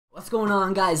What's going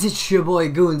on, guys? It's your boy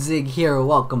Goonzig here.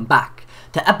 Welcome back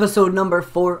to episode number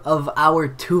 4 of our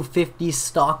 250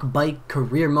 stock bike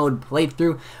career mode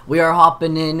playthrough. We are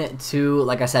hopping in to,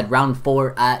 like I said, round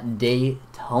 4 at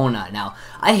Daytona. Now,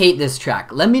 I hate this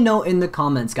track. Let me know in the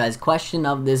comments, guys. Question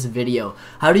of this video: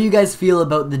 how do you guys feel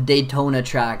about the Daytona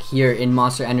track here in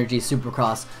Monster Energy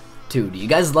Supercross 2? Do you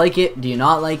guys like it? Do you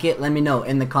not like it? Let me know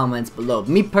in the comments below.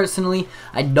 Me personally,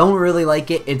 I don't really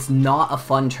like it. It's not a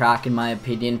fun track in my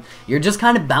opinion. You're just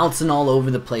kind of bouncing all over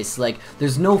the place. Like,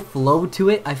 there's no flow to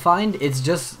it, I find. It's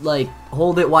just like,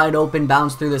 hold it wide open,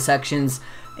 bounce through the sections,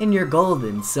 and you're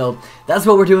golden. So that's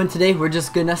what we're doing today. We're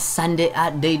just gonna send it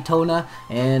at Daytona,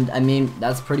 and I mean,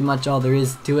 that's pretty much all there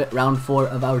is to it. Round 4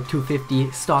 of our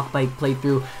 250 stock bike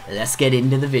playthrough. Let's get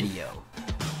into the video.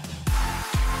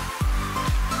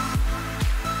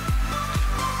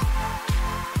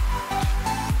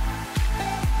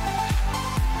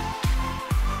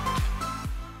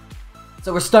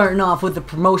 So we're starting off with the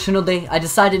promotional day. I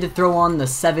decided to throw on the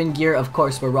 7 gear. Of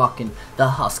course, we're rocking the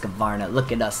Husqvarna.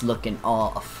 Look at us looking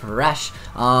all fresh.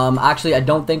 Actually, I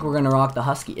don't think we're gonna rock the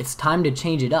Husky. It's time to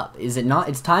change it up, is it not?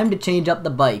 It's time to change up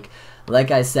the bike.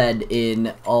 Like I said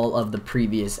in all of the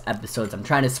previous episodes, I'm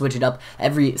trying to switch it up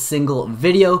every single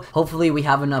video. Hopefully we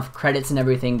have enough credits and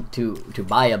everything to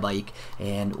buy a bike.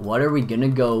 And what are we gonna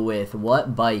go with?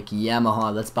 What bike?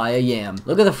 Yamaha. Let's buy a Yam.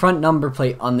 Look at the front number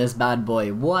plate on this bad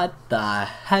boy. What the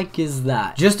heck is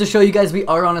that? Just to show you guys, we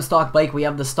are on a stock bike. We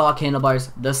have the stock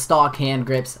handlebars, the stock hand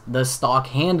grips, the stock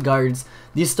hand guards,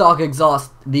 the stock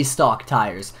exhaust, the stock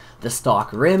tires, the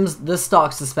stock rims, the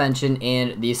stock suspension,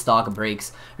 and the stock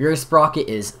brakes. Rear sprocket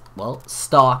is, well,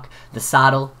 stock. The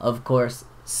saddle, of course,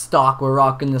 stock. We're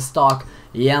rocking the stock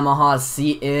Yamaha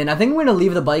seat, and I think I'm going to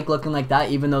leave the bike looking like that,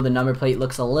 even though the number plate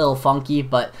looks a little funky.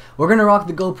 But we're going to rock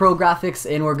the GoPro graphics,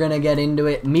 and we're going to get into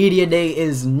it. Media day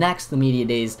is next. The media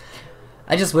days,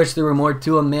 I just wish there were more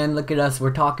to them, man. Look at us.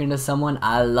 We're talking to someone.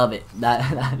 I love it.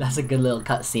 That's a good little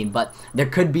cutscene, but there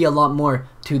could be a lot more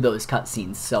to those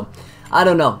cutscenes. So, I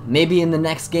don't know. Maybe in the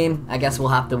next game, I guess we'll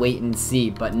have to wait and see.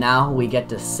 But now we get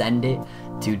to send it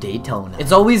to Daytona.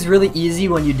 It's always really easy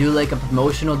when you do like a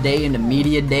promotional day and a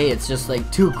media day. It's just like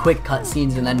 2 quick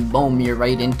cutscenes and then boom, you're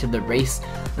right into the race.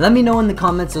 Let me know in the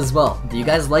comments as well. Do you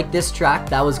guys like this track?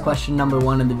 That was question number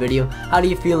 1 in the video. How do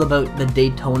you feel about the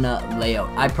Daytona layout?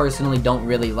 I personally don't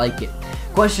really like it.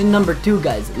 Question number 2,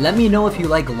 guys. Let me know if you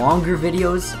like longer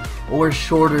videos or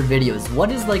shorter videos.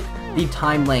 What is like the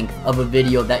time length of a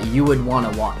video that you would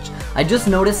want to watch? I just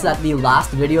noticed that the last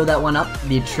video that went up,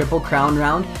 the Triple Crown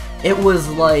round, it was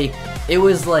like,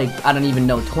 I don't even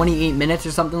know, 28 minutes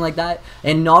or something like that,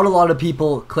 and not a lot of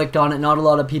people clicked on it, not a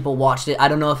lot of people watched it. I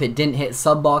don't know if it didn't hit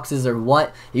sub boxes or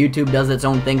what. YouTube does its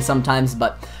own thing sometimes,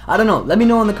 but I don't know. Let me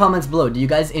know in the comments below. Do you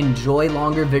guys enjoy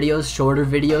longer videos, shorter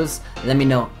videos? Let me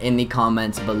know in the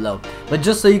comments below. But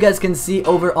just so you guys can see,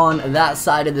 over on that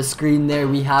side of the screen there,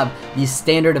 we have the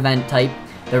standard event type.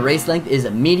 The race length is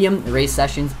a medium, the race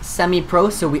sessions semi-pro,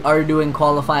 so we are doing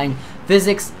qualifying.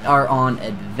 Physics are on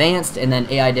advanced, and then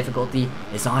AI difficulty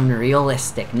is on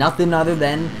realistic. Nothing other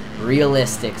than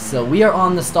realistic. So we are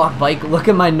on the stock bike. Look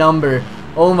at my number.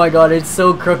 Oh my god, it's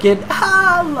so crooked.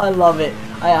 I love it.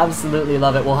 I absolutely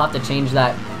love it. We'll have to change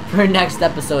that for next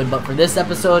episode, but for this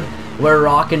episode, we're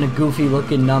rocking a goofy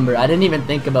looking number. I didn't even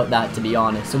think about that, to be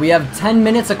honest. So we have 10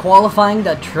 minutes of qualifying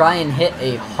to try and hit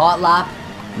a hot lap,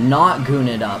 not goon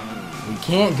it up. We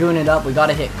can't goon it up. We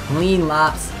gotta hit clean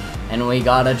laps, and we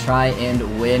gotta try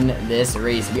and win this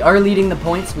race. We are leading the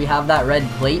points. We have that red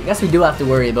plate. I guess we do have to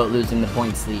worry about losing the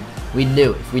points lead. We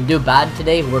do. If we do bad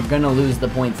today, we're gonna lose the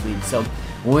points lead. So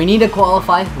we need to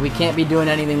qualify. We can't be doing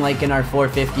anything like in our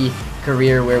 450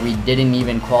 career where we didn't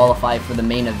even qualify for the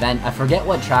main event. I forget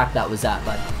what track that was at,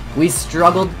 but we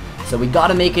struggled. So we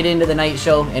gotta make it into the night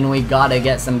show, and we gotta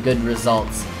get some good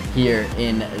results here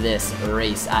in this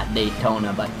race at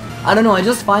Daytona. But I don't know. I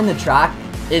just find the track,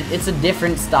 it's a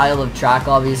different style of track,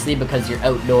 obviously, because you're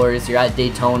outdoors, you're at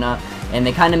Daytona, and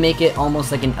they kind of make it almost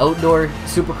like an outdoor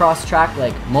supercross track,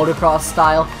 like motocross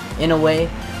style in a way.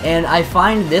 And I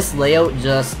find this layout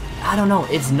just, I don't know,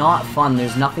 it's not fun.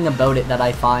 There's nothing about it that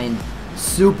I find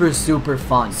super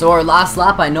fun. So our last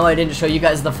lap, I know I didn't show you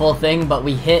guys the full thing, but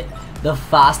we hit the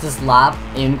fastest lap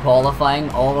in qualifying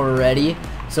already.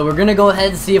 So we're gonna go ahead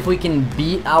and see if we can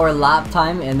beat our lap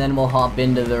time, and then we'll hop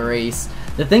into the race.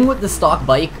 The thing with the stock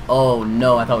bike, oh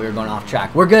no, I thought we were going off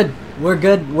track. We're good,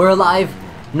 we're alive,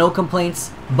 no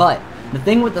complaints. But the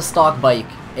thing with the stock bike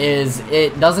is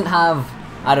it doesn't have,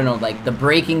 I don't know, like the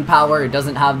braking power, it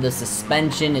doesn't have the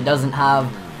suspension, it doesn't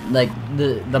have like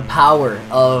the power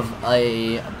of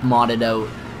a modded out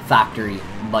factory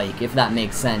bike, if that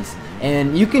makes sense.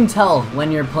 and you can tell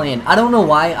when you're playing. I don't know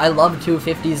why, I love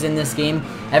 250s in this game.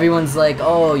 Everyone's like,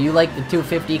 oh, you like the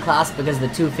 250 class because the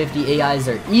 250 AIs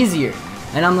are easier.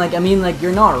 And I'm like, I mean, like,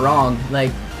 you're not wrong.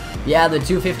 Like, yeah, the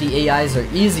 250 AIs are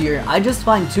easier. I just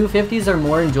find 250s are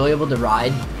more enjoyable to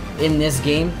ride in this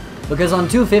game. Because on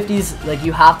 250s, like,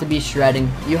 you have to be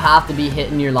shredding, you have to be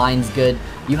hitting your lines good,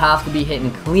 you have to be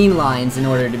hitting clean lines in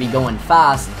order to be going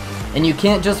fast, and you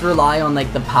can't just rely on,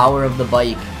 like, the power of the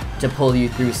bike to pull you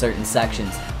through certain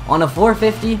sections. On a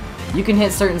 450, you can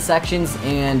hit certain sections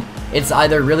and it's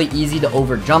either really easy to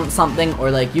over jump something,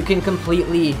 or like you can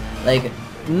completely like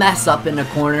mess up in a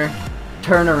corner,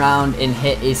 turn around and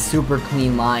hit a super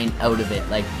clean line out of it.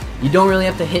 Like, you don't really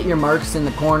have to hit your marks in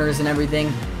the corners and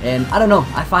everything, and I don't know,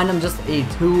 I find I'm just a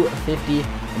 250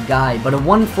 guy. But a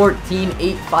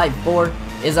 1:14.854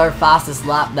 is our fastest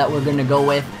lap that we're gonna go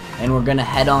with, and we're gonna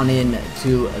head on in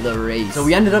to the race. So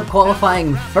we ended up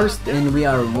qualifying first, and we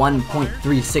are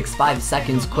 1.365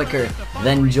 seconds quicker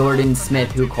than Jordan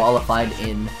Smith, who qualified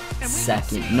in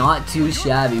second. Not too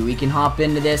shabby. We can hop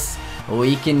into this,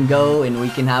 we can go, and we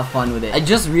can have fun with it. I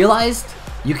just realized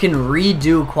you can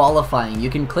redo qualifying. You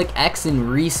can click X and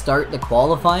restart the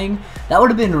qualifying. That would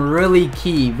have been really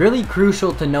key, really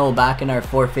crucial to know back in our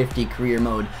 450 career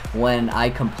mode when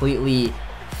I completely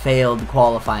failed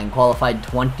qualifying, qualified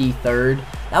 23rd.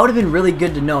 That would have been really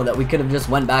good to know, that we could have just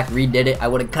went back, redid it. I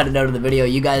would have cut it out of the video.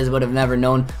 You guys would have never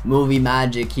known movie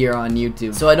magic here on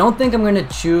YouTube. So I don't think I'm gonna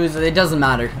choose, it doesn't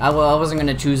matter. I wasn't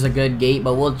gonna choose a good gate,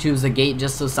 but we'll choose a gate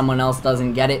just so someone else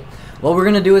doesn't get it. What we're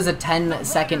gonna do is a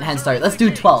 10-second head start. Let's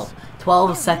do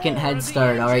 12-second head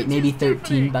start. Alright, maybe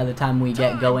 13 by the time we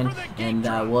get going, and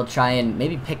we'll try and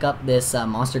maybe pick up this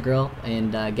monster girl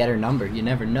and get her number. You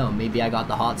never know, maybe I got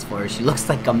the hots for her. She looks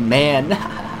like a man.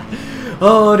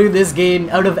 Oh dude, this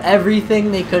game, out of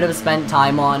everything they could have spent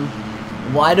time on,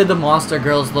 why do the monster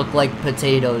girls look like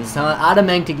potatoes? Adam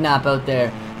Enkignap out there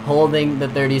holding the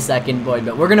 30-second void,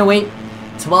 but we're gonna wait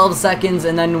 12 seconds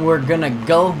and then we're gonna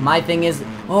go. My thing is,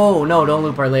 oh no, don't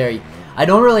loop our Larry. I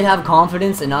don't really have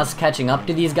confidence in us catching up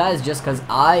to these guys just because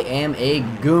I am a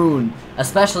goon,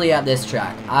 especially at this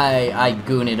track. I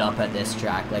goon it up at this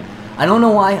track. Like, I don't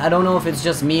know why. I don't know if it's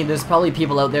just me. There's probably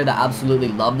people out there that absolutely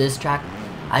love this track.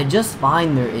 I just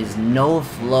find there is no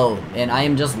flow, and I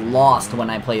am just lost when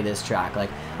I play this track. Like,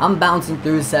 I'm bouncing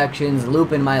through sections,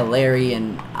 looping my Larry,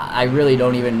 and I really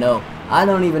don't even know. I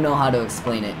don't even know how to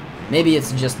explain it. Maybe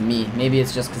it's just me. Maybe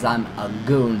it's just because I'm a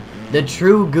goon. The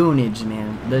true goonage,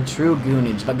 man. The true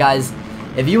goonage. But guys,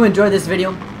 if you enjoyed this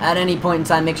video at any point in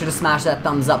time, make sure to smash that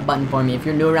thumbs up button for me. If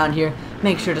you're new around here,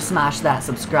 make sure to smash that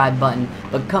subscribe button.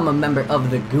 Become a member of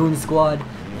the Goon Squad.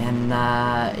 And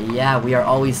yeah, we are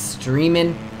always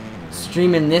streaming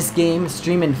this game,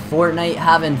 streaming Fortnite,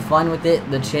 having fun with it.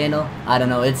 The channel, I don't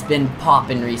know, it's been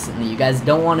popping recently. You guys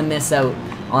don't want to miss out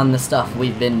on the stuff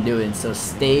we've been doing, so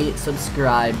stay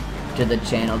subscribed to the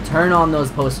channel. Turn on those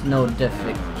post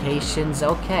notifications.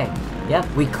 Okay, yep,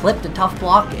 we clipped a tough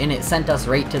block and it sent us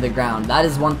right to the ground. That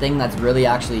is one thing that's really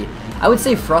actually, I would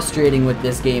say, frustrating with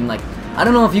this game. Like, I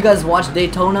don't know if you guys watched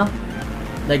Daytona,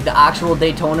 like the actual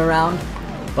Daytona round,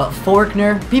 but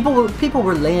Faulkner, people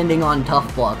were landing on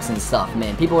tough blocks and stuff,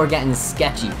 man. People were getting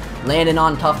sketchy, landing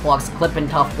on tough blocks, clipping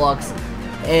tough blocks,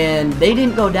 and they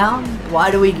didn't go down. Why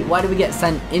do we get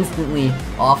sent instantly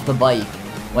off the bike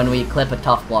when we clip a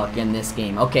tough block in this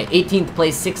game? Okay, 18th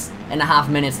place, 6.5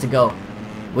 minutes to go.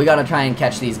 We gotta try and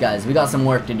catch these guys. We got some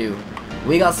work to do.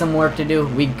 We got some work to do.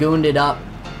 We gooned it up.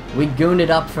 We gooned it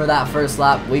up for that first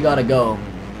lap. We gotta go.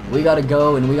 We gotta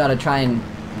go, and we gotta try and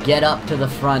get up to the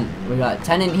front. We got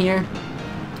Tennant here,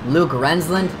 Luke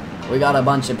Rensland. We got a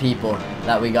bunch of people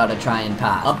that we gotta try and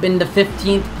pass. Up into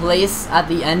 15th place at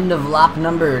the end of lap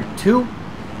number 2.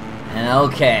 And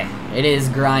okay, it is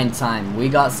grind time. We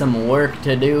got some work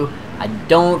to do. I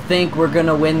don't think we're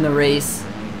gonna win the race.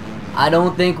 I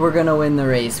don't think we're gonna win the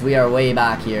race. We are way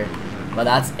back here. But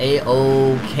that's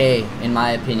A-okay, in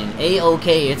my opinion.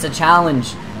 A-okay, it's a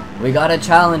challenge. We gotta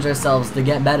challenge ourselves to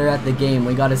get better at the game.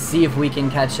 We gotta see if we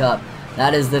can catch up.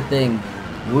 That is the thing.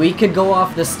 We could go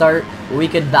off the start. We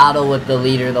could battle with the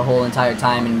leader the whole entire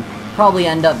time and probably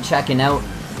end up checking out.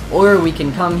 Or we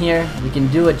can come here, we can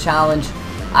do a challenge,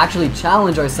 actually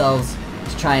challenge ourselves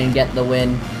to try and get the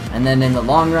win. And then in the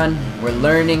long run, we're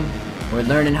learning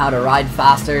how to ride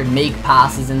faster, make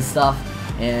passes and stuff.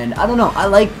 And I don't know, I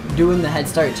like doing the head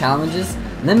start challenges.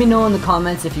 Let me know in the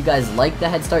comments if you guys like the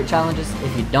head start challenges.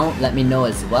 If you don't, let me know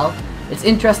as well. It's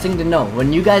interesting to know.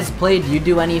 When you guys play, do you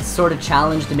do any sort of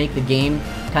challenge to make the game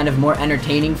kind of more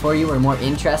entertaining for you or more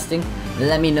interesting?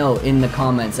 Let me know in the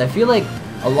comments. I feel like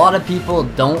A lot of people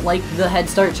don't like the head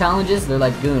start challenges. They're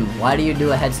like, Goon, why do you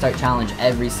do a head start challenge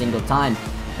every single time?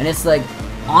 And it's like,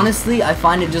 honestly, I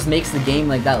find it just makes the game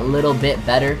like that little bit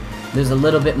better. There's a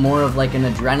little bit more of like an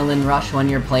adrenaline rush when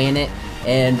you're playing it,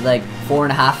 and like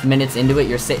 4.5 minutes into it,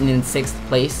 you're sitting in 6th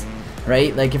place,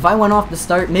 right? Like if I went off the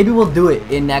start, maybe we'll do it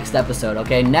in next episode,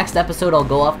 okay? Next episode, I'll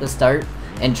go off the start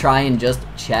and try and just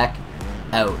check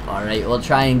out. Alright, we'll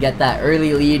try and get that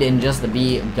early lead and just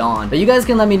be gone. But you guys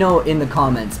can let me know in the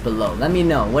comments below. Let me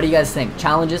know, what do you guys think?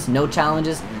 Challenges? No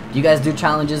challenges? Do you guys do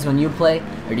challenges when you play,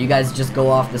 or do you guys just go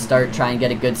off the start, try and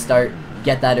get a good start,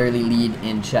 get that early lead,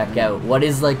 and check out? What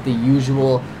is like the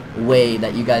usual way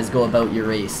that you guys go about your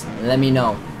race? Let me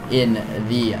know in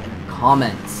the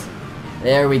comments.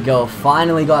 There we go,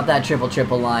 finally got that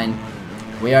triple line.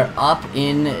 We are up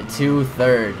into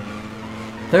third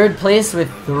place with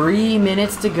 3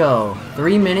 minutes to go.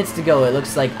 3 minutes to go. It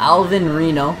looks like Alvin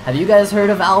Reno. Have you guys heard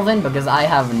of Alvin? Because I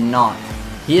have not.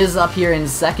 He is up here in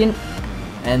second.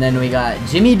 And then we got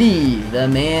Jimmy D, the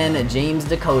man James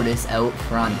Dakotas, out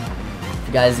front. If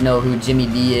you guys know who Jimmy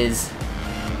D is,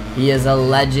 he is a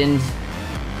legend.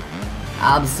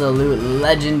 Absolute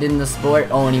legend in the sport.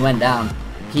 Oh, and he went down.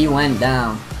 He went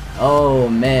down. Oh,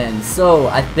 man. So,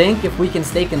 I think if we can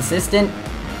stay consistent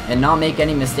and not make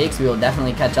any mistakes, we will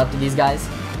definitely catch up to these guys.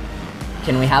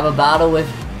 Can we have a battle with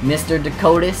Mr.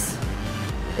 Dakotas?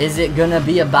 Is it gonna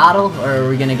be a battle, or are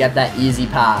we gonna get that easy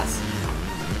pass?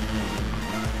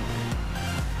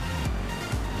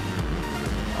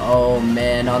 Oh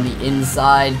man, on the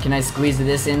inside, can I squeeze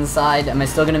this inside? Am I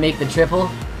still gonna make the triple?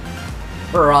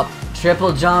 We're up,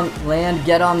 triple jump, land,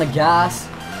 get on the gas.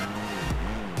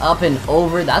 Up and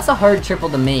over. That's a hard triple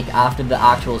to make after the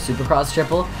actual Supercross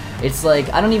triple. It's like,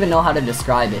 I don't even know how to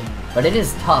describe it, but it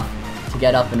is tough to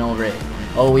get up and over it.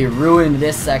 Oh, we ruined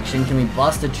this section. Can we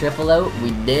bust a triple out?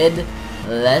 We did.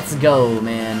 Let's go,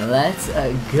 man. Let's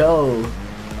go.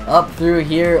 Up through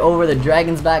here, over the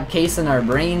Dragon's Back, casing our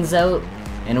brains out,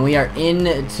 and we are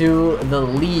into the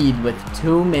lead with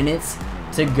 2 minutes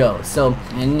to go. So,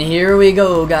 and here we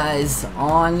go, guys,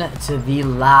 on to the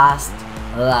last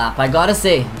lap. I gotta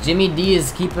say, Jimmy D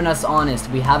is keeping us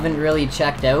honest. We haven't really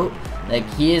checked out. Like,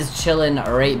 he is chilling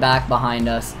right back behind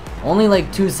us. Only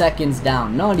like 2 seconds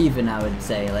down. Not even, I would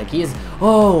say. Like, he is...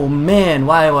 Oh, man,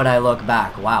 why would I look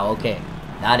back? Wow, okay.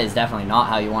 That is definitely not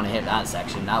how you want to hit that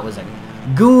section. That was a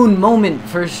goon moment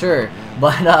for sure.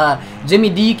 But, Jimmy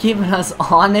D keeping us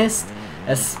honest,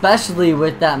 especially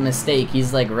with that mistake.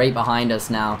 He's, like, right behind us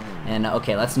now. And,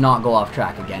 okay, let's not go off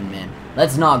track again, man.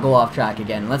 Let's not go off track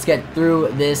again. Let's get through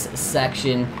this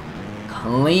section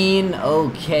clean.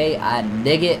 Okay, I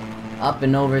dig it. Up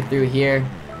and over through here.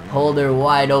 Hold her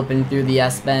wide open through the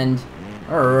S-bend.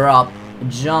 Or up.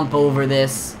 Jump over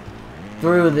this.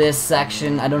 Through this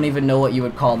section. I don't even know what you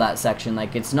would call that section.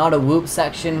 Like, it's not a whoop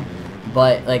section,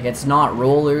 but, like, it's not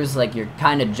rollers. Like, you're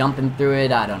kind of jumping through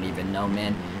it. I don't even know,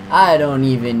 man. I don't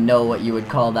even know what you would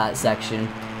call that section.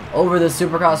 Over the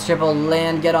Supercross triple,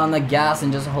 land, get on the gas,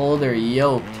 and just hold her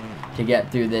yoked to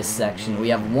get through this section. We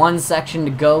have 1 section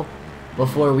to go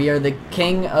before we are the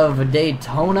king of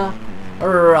Daytona.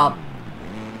 Up,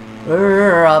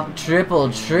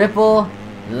 triple,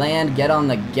 land, get on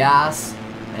the gas,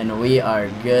 and we are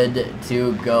good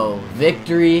to go.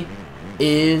 Victory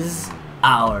is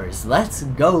ours. Let's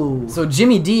go. So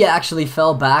Jimmy D actually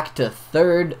fell back to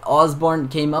 3rd. Osborne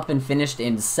came up and finished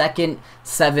in 2nd,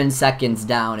 7 seconds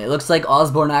down. It looks like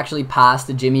Osborne actually passed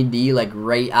Jimmy D like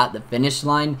right at the finish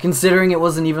line. Considering it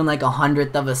wasn't even like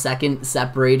 1/100th of a second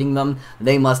separating them,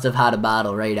 they must have had a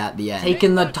battle right at the end.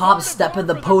 Taking the top step of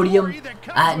the podium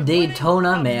at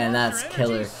Daytona, man, that's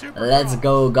killer. Let's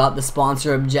go. Got the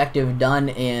sponsor objective done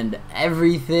and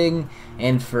everything.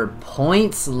 And for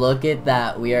points, look at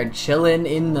that. We are chilling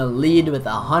in the lead with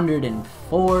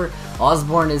 104.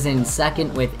 Osborne is in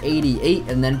 2nd with 88.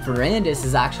 And then Ferrandis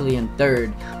is actually in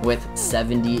 3rd with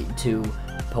 72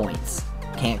 points.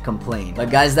 Can't complain. But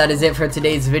guys, that is it for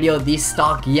today's video. The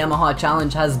stock Yamaha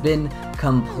challenge has been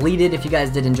completed. If you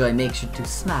guys did enjoy, make sure to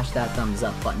smash that thumbs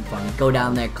up button for me. Go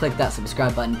down there, click that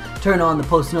subscribe button, turn on the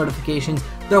post notifications,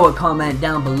 throw a comment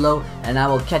down below, and I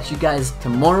will catch you guys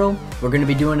tomorrow. We're going to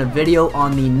be doing a video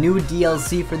on the new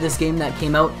DLC for this game that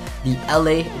came out, the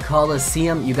LA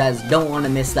Coliseum. You guys don't want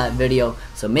to miss that video,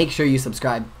 so make sure you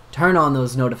subscribe, turn on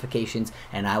those notifications,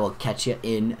 and I will catch you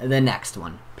in the next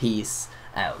one. Peace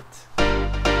out.